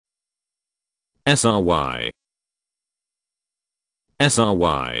SRY.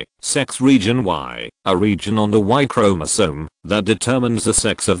 SRY, sex region Y, a region on the Y chromosome that determines the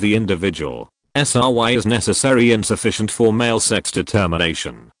sex of the individual. SRY is necessary and sufficient for male sex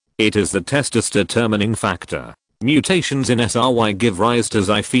determination. It is the testis-determining factor. Mutations in SRY give rise to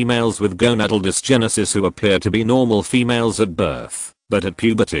XY females with gonadal dysgenesis who appear to be normal females at birth, but at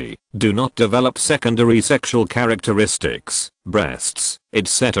puberty, do not develop secondary sexual characteristics, breasts,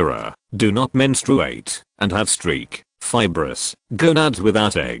 etc., do not menstruate, and have streak, fibrous, gonads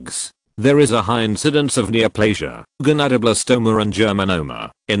without eggs. There is a high incidence of neoplasia, gonadoblastoma and germinoma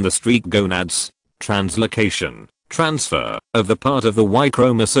in the streak gonads. Translocation, transfer of the part of the Y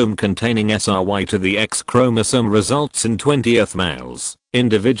chromosome containing SRY to the X chromosome results in 20th males.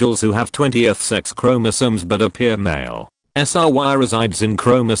 Individuals who have 20th sex chromosomes but appear male. SRY resides in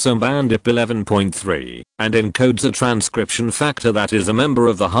chromosome band IP11.3 and encodes a transcription factor that is a member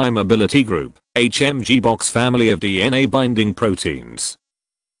of the high mobility group, HMG box family of DNA binding proteins.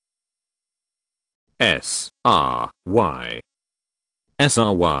 SRY.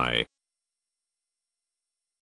 SRY